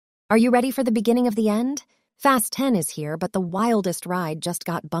Are you ready for the beginning of the end? Fast 10 is here, but the wildest ride just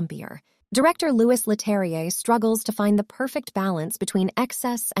got bumpier. Director Louis Leterrier struggles to find the perfect balance between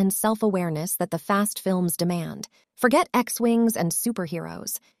excess and self-awareness that the fast films demand. Forget X-Wings and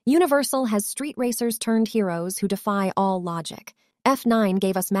superheroes. Universal has street racers turned heroes who defy all logic. F9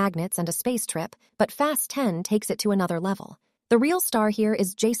 gave us magnets and a space trip, but Fast 10 takes it to another level. The real star here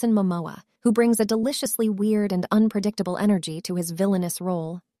is Jason Momoa, who brings a deliciously weird and unpredictable energy to his villainous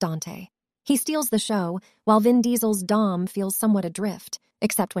role, Dante. He steals the show, while Vin Diesel's Dom feels somewhat adrift,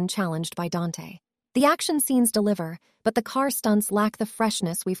 except when challenged by Dante. The action scenes deliver, but the car stunts lack the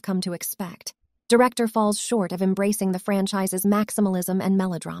freshness we've come to expect. Director falls short of embracing the franchise's maximalism and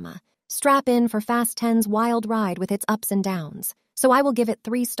melodrama. Strap in for Fast 10's wild ride with its ups and downs, so I will give it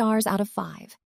 3 stars out of 5.